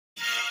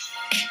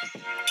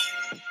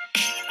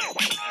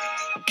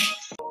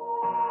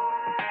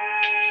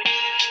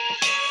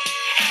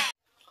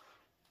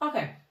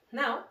Okay,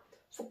 now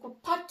for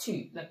part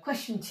 2, like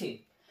question 2,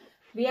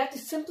 we have to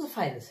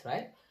simplify this,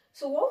 right?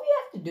 So what we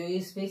have to do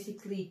is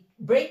basically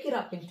break it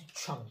up into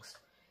chunks.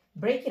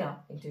 Break it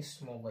up into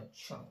smaller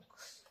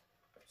chunks.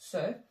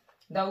 So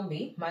that will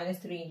be minus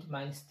 3 into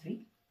minus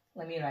 3.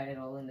 Let me write it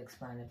all in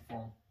expanded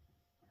form.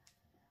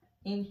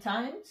 In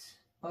times,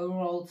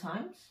 overall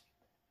times,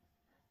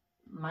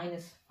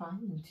 minus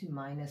 5 into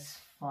minus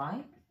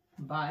 5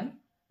 by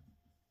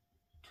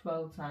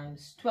 12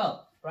 times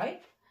 12,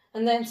 right?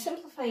 And then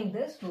simplifying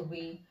this will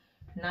be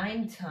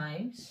 9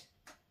 times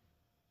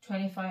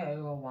 25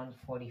 over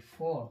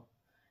 144.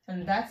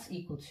 And that's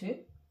equal to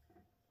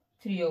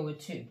 3 over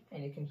 2.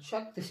 And you can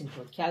chuck this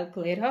into a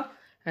calculator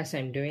as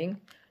I'm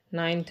doing.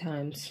 9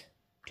 times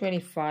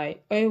 25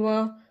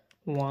 over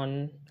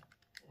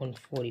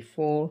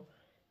 144.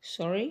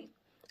 Sorry.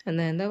 And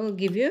then that will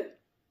give you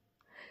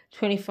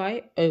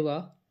 25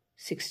 over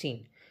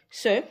 16.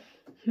 So,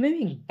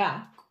 moving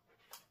back.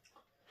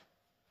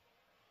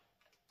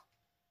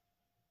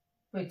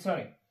 Wait,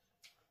 sorry.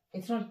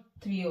 It's not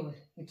 3 over,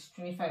 it's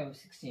 25 over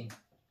 16.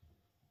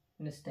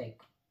 Mistake.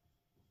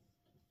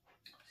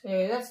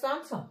 So that's the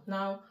answer.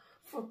 Now,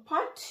 for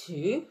part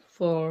 2,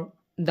 for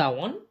that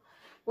one,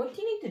 what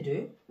you need to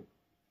do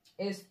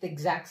is the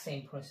exact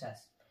same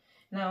process.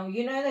 Now,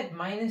 you know that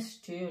minus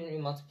 2, when you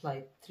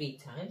multiply 3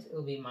 times, it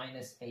will be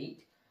minus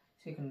 8.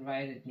 So you can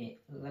write it,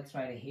 let's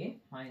write it here,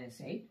 minus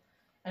 8.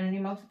 And when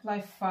you multiply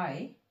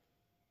 5,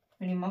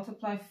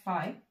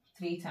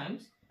 3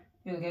 times,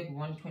 you'll get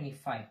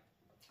 125.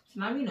 So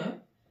now we know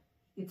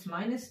it's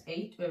minus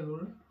 8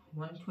 over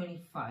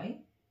 125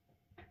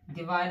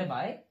 divided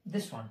by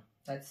this one.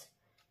 That's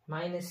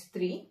minus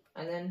 3.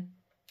 And then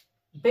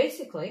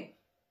basically,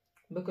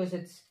 because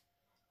it's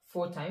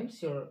 4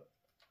 times,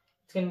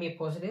 it's going to be a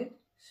positive.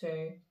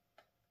 So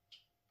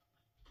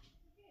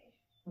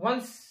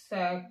once